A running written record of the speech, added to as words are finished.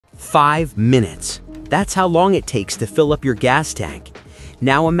5 minutes. That's how long it takes to fill up your gas tank.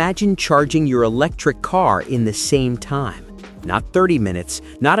 Now imagine charging your electric car in the same time. Not 30 minutes,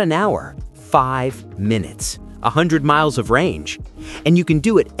 not an hour, 5 minutes. 100 miles of range. And you can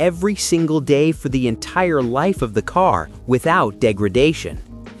do it every single day for the entire life of the car without degradation.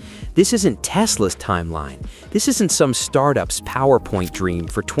 This isn't Tesla's timeline. This isn't some startup's PowerPoint dream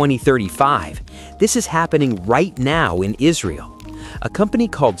for 2035. This is happening right now in Israel. A company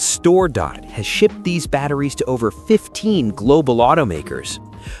called StoreDot has shipped these batteries to over 15 global automakers.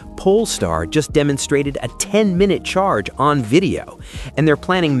 Polestar just demonstrated a 10-minute charge on video, and they're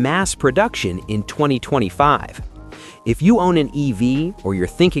planning mass production in 2025. If you own an EV or you're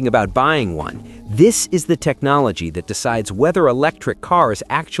thinking about buying one, this is the technology that decides whether electric cars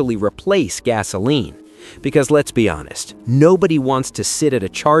actually replace gasoline. Because let's be honest, nobody wants to sit at a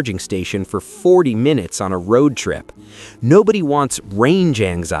charging station for 40 minutes on a road trip. Nobody wants range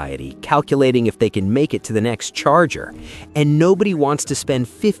anxiety, calculating if they can make it to the next charger. And nobody wants to spend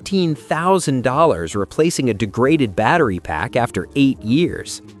 $15,000 replacing a degraded battery pack after 8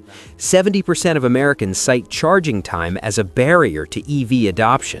 years. 70% of Americans cite charging time as a barrier to EV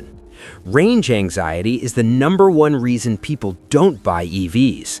adoption. Range anxiety is the #1 reason people don't buy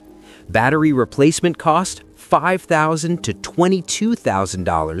EVs. Battery replacement cost $5,000 to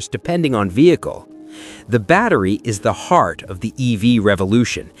 $22,000 depending on vehicle. The battery is the heart of the EV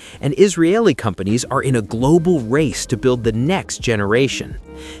revolution, and Israeli companies are in a global race to build the next generation.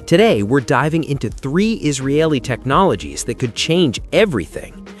 Today, we're diving into 3 Israeli technologies that could change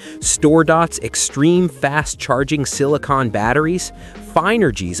everything. StoreDot's extreme fast charging silicon batteries,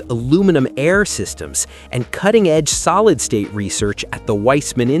 Finergy's aluminum air systems, and cutting-edge solid-state research at the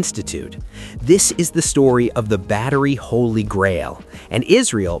Weizmann Institute. This is the story of the battery holy grail, and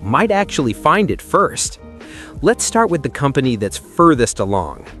Israel might actually find it first. Let's start with the company that's furthest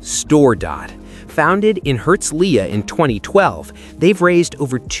along, StoreDot. Founded in Herzliya in 2012, they've raised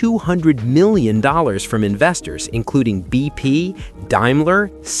over $200 million from investors, including BP, Daimler,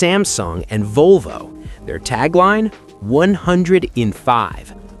 Samsung, and Volvo. Their tagline? 100 in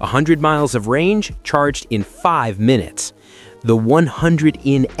 5. 100 miles of range charged in 5 minutes. The 100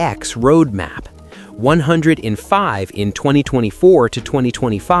 in X roadmap. 100 in 5 in 2024 to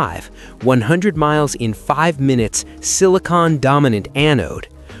 2025. 100 miles in 5 minutes silicon-dominant anode.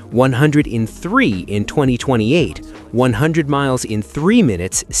 100 in 3 in 2028. 100 miles in 3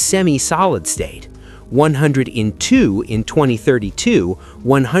 minutes semi-solid state. 100 in 2 in 2032,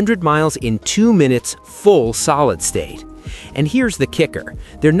 100 miles in 2 minutes full solid state. And here's the kicker.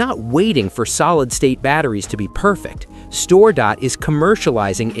 They're not waiting for solid-state batteries to be perfect. StoreDot is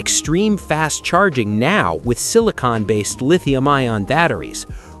commercializing extreme fast charging now with silicon-based lithium-ion batteries.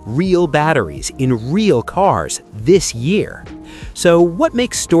 Real batteries in real cars this year. So what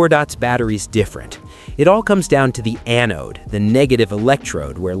makes StoreDot's batteries different? It all comes down to the anode, the negative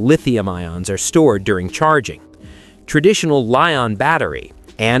electrode where lithium ions are stored during charging. Traditional Li-ion battery,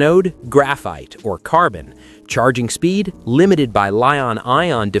 anode, graphite or carbon. Charging speed limited by Li-ion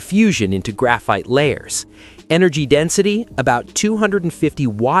ion diffusion into graphite layers. Energy density about 250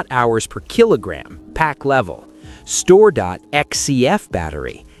 watt-hours per kilogram, pack level. StoreDot XCF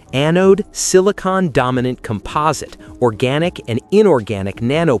battery. Anode silicon-dominant composite, organic and inorganic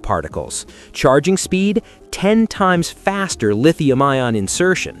nanoparticles. Charging speed 10 times faster lithium-ion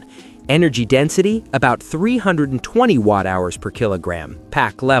insertion. Energy density about 320 watt-hours per kilogram,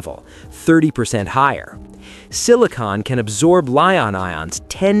 pack level, 30% higher. Silicon can absorb Li-ion ions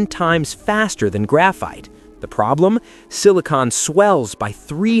 10 times faster than graphite. The problem? Silicon swells by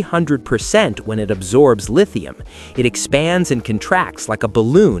 300% when it absorbs lithium. It expands and contracts like a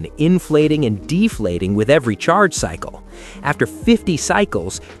balloon, inflating and deflating with every charge cycle. After 50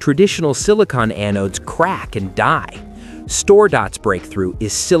 cycles, traditional silicon anodes crack and die. StoreDot's breakthrough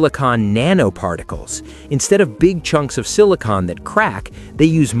is silicon nanoparticles. Instead of big chunks of silicon that crack, they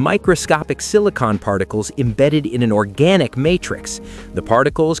use microscopic silicon particles embedded in an organic matrix. The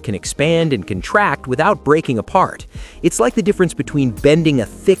particles can expand and contract without breaking apart. It's like the difference between bending a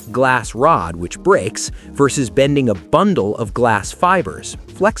thick glass rod, which breaks, versus bending a bundle of glass fibers,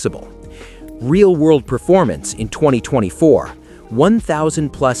 flexible. Real-world performance in 2024, 1,000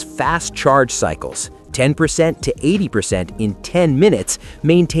 plus fast charge cycles. 10% to 80% in 10 minutes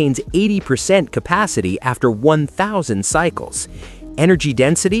maintains 80% capacity after 1,000 cycles. Energy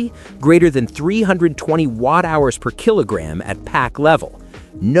density greater than 320 watt-hours per kilogram at pack level.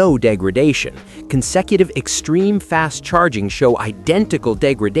 No degradation. Consecutive extreme fast charging show identical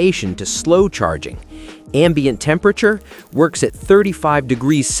degradation to slow charging. Ambient temperature works at 35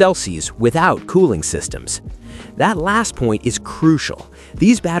 degrees Celsius without cooling systems. That last point is crucial.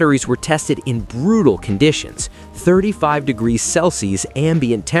 These batteries were tested in brutal conditions, 35 degrees Celsius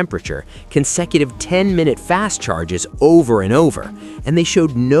ambient temperature, consecutive 10-minute fast charges over and over, and they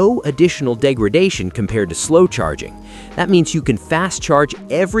showed no additional degradation compared to slow charging. That means you can fast charge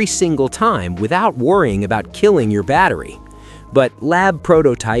every single time without worrying about killing your battery. But lab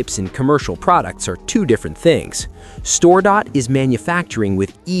prototypes and commercial products are two different things. StoreDot is manufacturing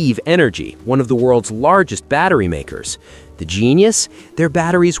with Eve Energy, one of the world's largest battery makers. The genius? Their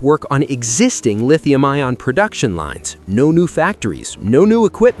batteries work on existing lithium-ion production lines. No new factories, no new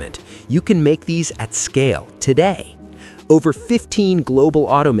equipment. You can make these at scale today. Over 15 global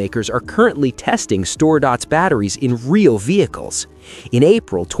automakers are currently testing StoreDot's batteries in real vehicles. In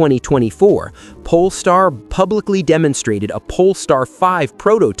April 2024, Polestar publicly demonstrated a Polestar 5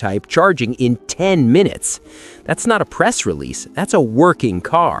 prototype charging in 10 minutes. That's not a press release, that's a working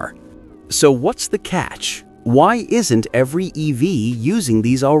car. So what's the catch? Why isn't every EV using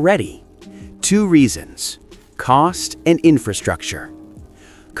these already? Two reasons: cost and infrastructure.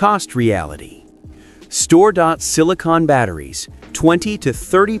 Cost reality. StoreDot silicon batteries, 20 to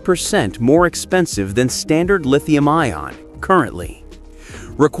 30% more expensive than standard lithium-ion currently.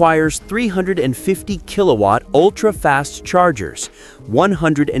 Requires 350 kilowatt ultra-fast chargers,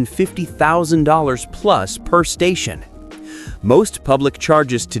 $150,000 plus per station. Most public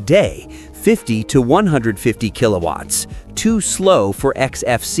charges today, 50 to 150 kilowatts, too slow for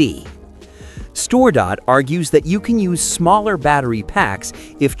XFC. StoreDot argues that you can use smaller battery packs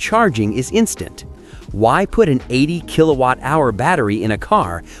if charging is instant. Why put an 80 kilowatt-hour battery in a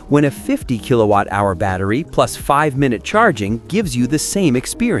car when a 50 kilowatt-hour battery plus 5-minute charging gives you the same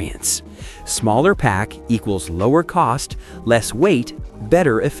experience? Smaller pack equals lower cost, less weight,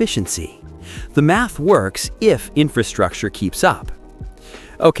 better efficiency. The math works if infrastructure keeps up.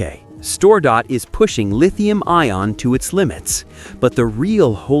 Okay, StoreDot is pushing lithium-ion to its limits, but the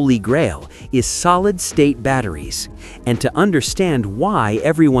real holy grail is solid-state batteries. And to understand why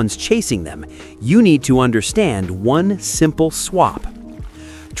everyone's chasing them, you need to understand one simple swap.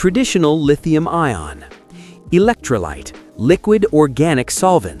 Traditional lithium-ion. Electrolyte, liquid organic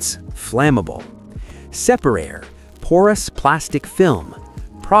solvents, flammable. Separator, porous plastic film.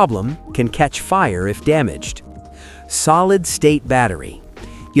 Problem, can catch fire if damaged. Solid-state battery.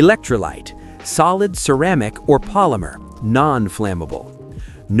 Electrolyte, solid ceramic or polymer, non-flammable.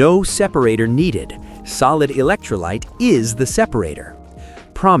 No separator needed. Solid electrolyte is the separator.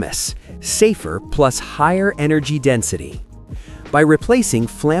 Promise, safer plus higher energy density. By replacing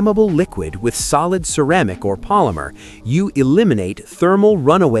flammable liquid with solid ceramic or polymer, you eliminate thermal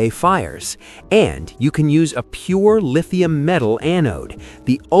runaway fires, and you can use a pure lithium metal anode,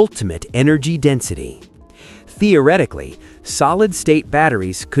 the ultimate energy density. Theoretically, solid-state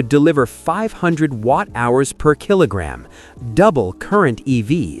batteries could deliver 500 watt-hours per kilogram, double current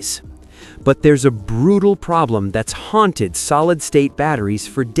EVs. But there's a brutal problem that's haunted solid-state batteries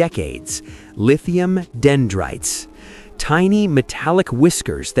for decades: lithium dendrites. Tiny metallic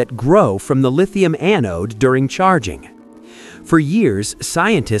whiskers that grow from the lithium anode during charging. For years,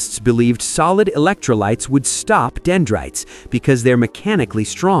 scientists believed solid electrolytes would stop dendrites because they're mechanically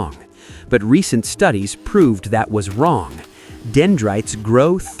strong. But recent studies proved that was wrong. Dendrites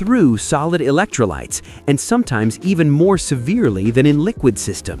grow through solid electrolytes, and sometimes even more severely than in liquid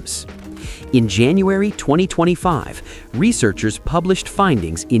systems. In January 2025, researchers published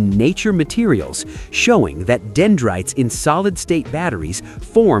findings in Nature Materials showing that dendrites in solid-state batteries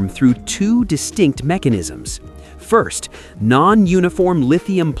form through two distinct mechanisms. First, non-uniform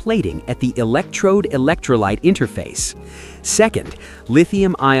lithium plating at the electrode-electrolyte interface. Second,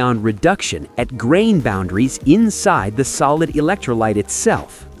 lithium-ion reduction at grain boundaries inside the solid electrolyte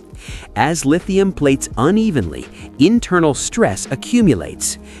itself. As lithium plates unevenly, internal stress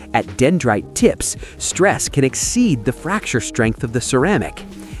accumulates. At dendrite tips, stress can exceed the fracture strength of the ceramic.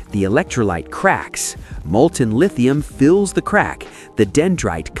 The electrolyte cracks. Molten lithium fills the crack. The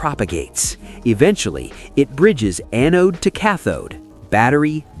dendrite propagates. Eventually, it bridges anode to cathode.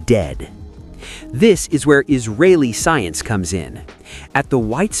 Battery dead. This is where Israeli science comes in. At the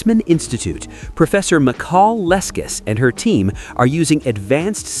Weizmann Institute, Professor Michal Leskis and her team are using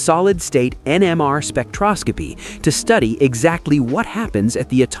advanced solid-state NMR spectroscopy to study exactly what happens at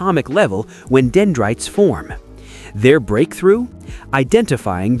the atomic level when dendrites form. Their breakthrough?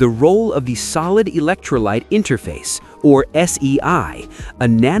 Identifying the role of the solid electrolyte interface, or SEI, a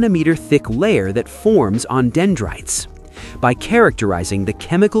nanometer-thick layer that forms on dendrites. By characterizing the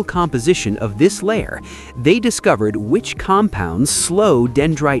chemical composition of this layer, they discovered which compounds slow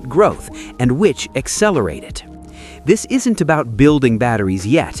dendrite growth and which accelerate it. This isn't about building batteries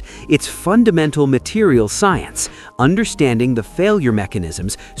yet. It's fundamental material science, understanding the failure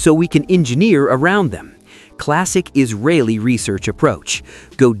mechanisms so we can engineer around them. Classic Israeli research approach.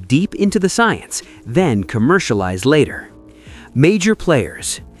 Go deep into the science, then commercialize later. Major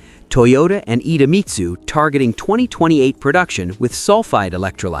players. Toyota and Idemitsu targeting 2028 production with sulfide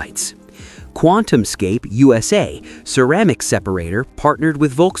electrolytes. QuantumScape USA, ceramic separator partnered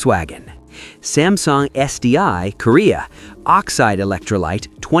with Volkswagen. Samsung SDI, Korea, oxide electrolyte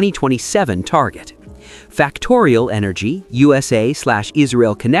 2027 target. Factorial Energy,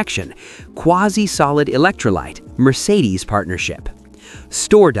 USA/Israel connection, quasi-solid electrolyte, Mercedes partnership.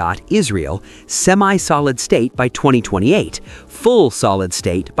 StoreDot, Israel, semi-solid state by 2028, full solid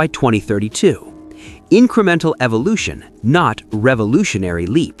state by 2032. Incremental evolution, not revolutionary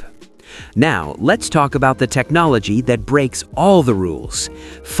leap. Now, let's talk about the technology that breaks all the rules.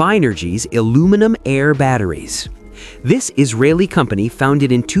 Finergy's aluminum air batteries. This Israeli company,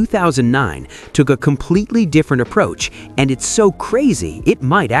 founded in 2009, took a completely different approach, and it's so crazy it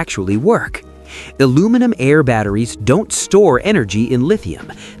might actually work. Aluminum air batteries don't store energy in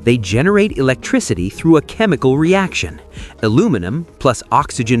lithium. They generate electricity through a chemical reaction. Aluminum plus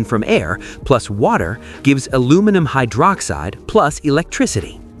oxygen from air plus water gives aluminum hydroxide plus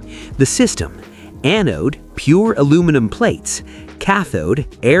electricity. The system: anode, pure aluminum plates; cathode,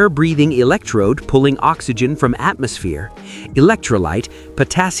 air-breathing electrode pulling oxygen from atmosphere; electrolyte,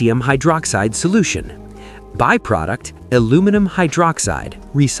 potassium hydroxide solution; byproduct, aluminum hydroxide,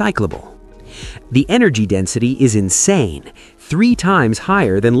 recyclable. The energy density is insane, 3 times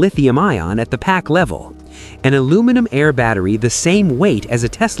higher than lithium-ion at the pack level. An aluminum air battery the same weight as a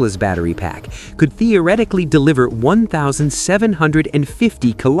Tesla's battery pack could theoretically deliver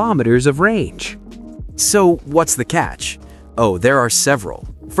 1,750 kilometers of range. So what's the catch? Oh, there are several.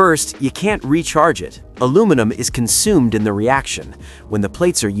 First, you can't recharge it. Aluminum is consumed in the reaction. When the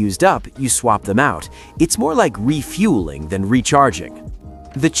plates are used up, you swap them out. It's more like refueling than recharging.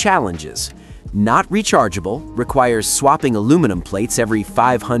 The challenges: not rechargeable, requires swapping aluminum plates every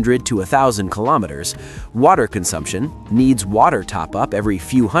 500 to 1,000 kilometers. Water consumption, needs water top-up every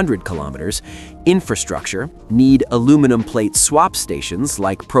few hundred kilometers. Infrastructure, need aluminum plate swap stations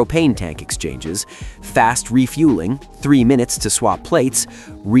like propane tank exchanges. Fast refueling, 3 minutes to swap plates.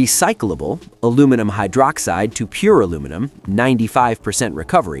 Recyclable, aluminum hydroxide to pure aluminum, 95%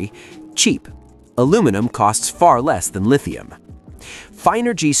 recovery. Cheap, aluminum costs far less than lithium.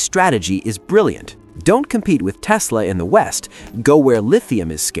 Finergy's strategy is brilliant. Don't compete with Tesla in the West. Go where lithium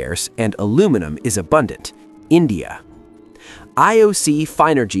is scarce and aluminum is abundant. India. IOC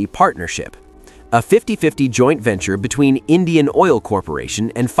Finergy Partnership. A 50-50 joint venture between Indian Oil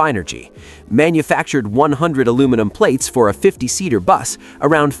Corporation and Finergy. Manufactured 100 aluminum plates for a 50-seater bus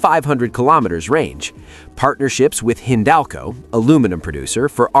around 500 kilometers range. Partnerships with Hindalco, aluminum producer,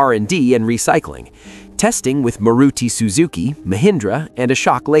 for R&D and recycling. Testing with Maruti Suzuki, Mahindra, and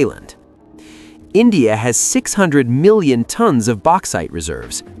Ashok Leyland. India has 600 million tons of bauxite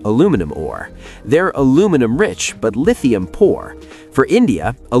reserves, aluminum ore. They're aluminum rich but lithium poor. For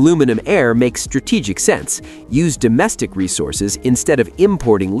India, aluminum air makes strategic sense. Use domestic resources instead of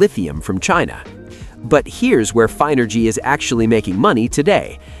importing lithium from China. But here's where Finergy is actually making money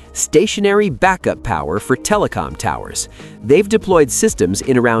today. Stationary backup power for telecom towers. They've deployed systems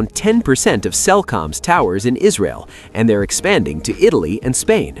in around 10% of Cellcom's towers in Israel, and they're expanding to Italy and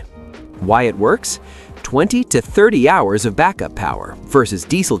Spain. Why it works? 20 to 30 hours of backup power versus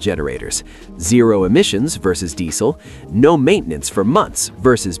diesel generators, 0 emissions versus diesel, no maintenance for months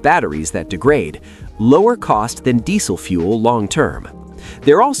versus batteries that degrade, lower cost than diesel fuel long term.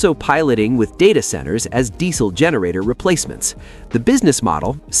 They're also piloting with data centers as diesel generator replacements. The business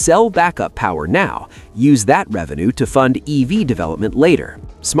model: sell backup power now, use that revenue to fund EV development later.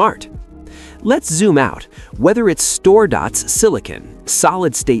 Smart. Let's zoom out. Whether it's StoreDot's silicon,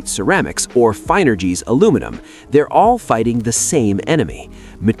 solid-state ceramics, or Finergy's aluminum, they're all fighting the same enemy.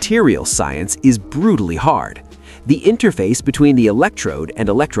 Material science is brutally hard. The interface between the electrode and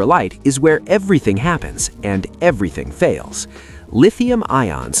electrolyte is where everything happens and everything fails. Lithium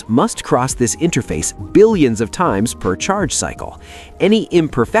ions must cross this interface billions of times per charge cycle. Any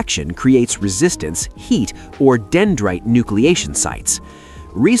imperfection creates resistance, heat, or dendrite nucleation sites.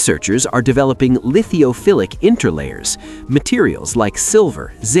 Researchers are developing lithophilic interlayers, materials like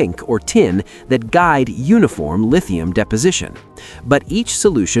silver, zinc, or tin that guide uniform lithium deposition. But each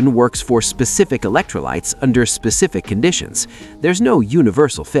solution works for specific electrolytes under specific conditions. There's no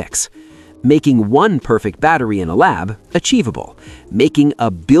universal fix. Making one perfect battery in a lab, achievable. Making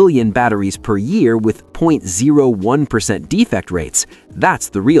 1 billion batteries per year with 0.01% defect rates, that's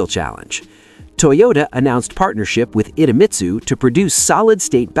the real challenge. Toyota announced partnership with Idemitsu to produce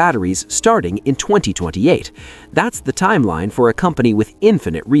solid-state batteries starting in 2028. That's the timeline for a company with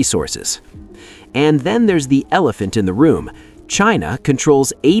infinite resources. And then there's the elephant in the room. China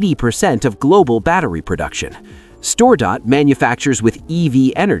controls 80% of global battery production. StoreDot manufactures with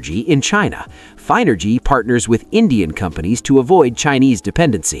EV Energy in China. Finergy partners with Indian companies to avoid Chinese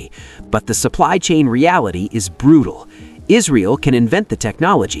dependency. But the supply chain reality is brutal. Israel can invent the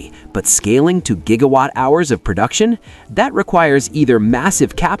technology, but scaling to gigawatt-hours of production? That requires either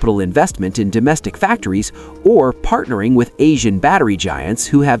massive capital investment in domestic factories or partnering with Asian battery giants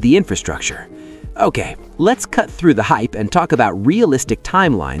who have the infrastructure. Okay, let's cut through the hype and talk about realistic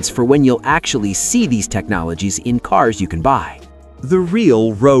timelines for when you'll actually see these technologies in cars you can buy. The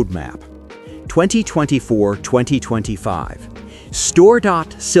real roadmap. 2024-2025.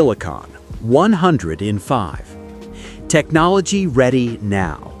 StoreDot Silicon, 100 in 5. Technology ready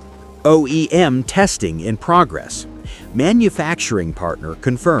now. OEM testing in progress. Manufacturing partner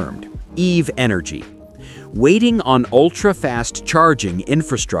confirmed. Eve Energy. Waiting on ultra-fast charging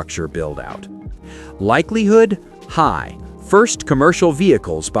infrastructure build-out. Likelihood high. First commercial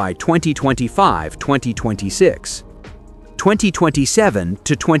vehicles by 2025-2026. 2027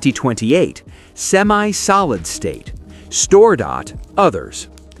 to 2028. Semi-solid state. StoreDot others.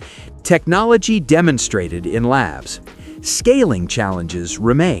 Technology demonstrated in labs. Scaling challenges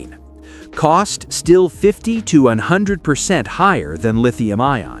remain. Cost still 50 to 100% higher than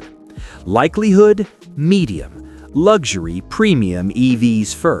lithium-ion. Likelihood medium. Luxury premium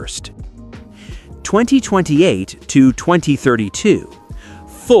EVs first. 2028 to 2032.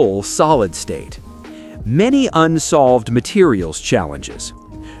 Full solid state. Many unsolved materials challenges.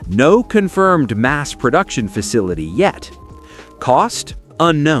 No confirmed mass production facility yet. Cost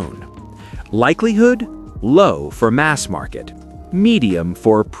unknown. Likelihood low for mass market, medium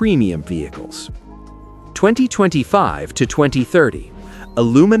for premium vehicles. 2025 to 2030.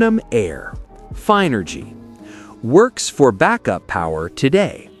 Aluminum air. Finergy. Works for backup power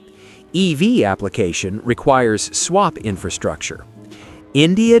today. EV application requires swap infrastructure.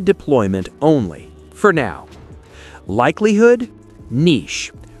 India deployment only, for now. Likelihood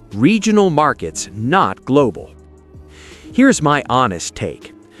niche. Regional markets not global. Here's my honest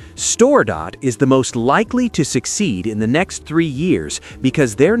take. StoreDot is the most likely to succeed in the next 3 years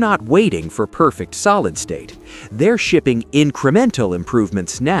because they're not waiting for perfect solid state. They're shipping incremental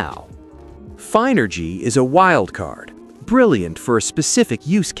improvements now. Finergy is a wild card, brilliant for specific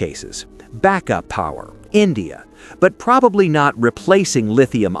use cases, backup power, India, but probably not replacing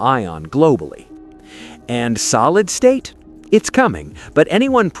lithium-ion globally. And solid state? It's coming, but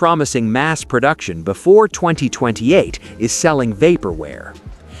anyone promising mass production before 2028 is selling vaporware.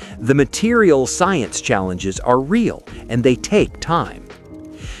 The material science challenges are real, and they take time.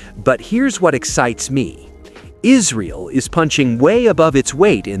 But here's what excites me. Israel is punching way above its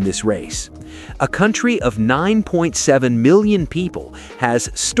weight in this race. A country of 9.7 million people has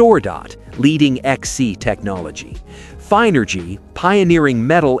StoreDot, leading XC technology, Finergy, pioneering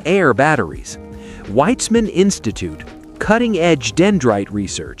metal air batteries, Weizmann Institute, cutting-edge dendrite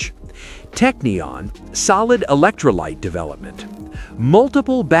research, Technion, solid electrolyte development,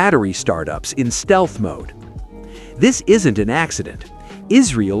 multiple battery startups in stealth mode. This isn't an accident.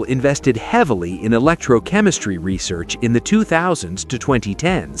 Israel invested heavily in electrochemistry research in the 2000s to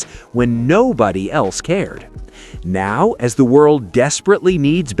 2010s when nobody else cared. Now, as the world desperately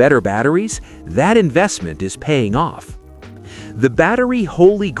needs better batteries, that investment is paying off. The battery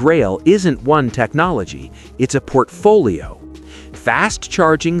holy grail isn't one technology, it's a portfolio.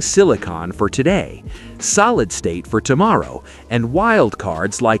 Fast-charging silicon for today, solid-state for tomorrow, and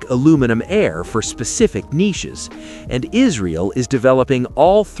wildcards like aluminum air for specific niches, and Israel is developing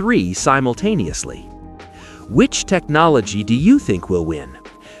all three simultaneously. Which technology do you think will win?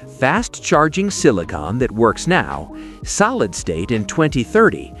 Fast-charging silicon that works now, solid-state in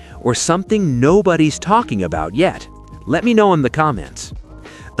 2030, or something nobody's talking about yet? Let me know in the comments.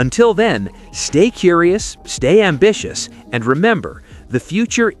 Until then, stay curious, stay ambitious, and remember, the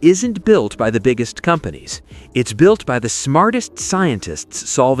future isn't built by the biggest companies. It's built by the smartest scientists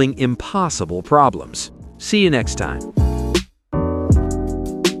solving impossible problems. See you next time.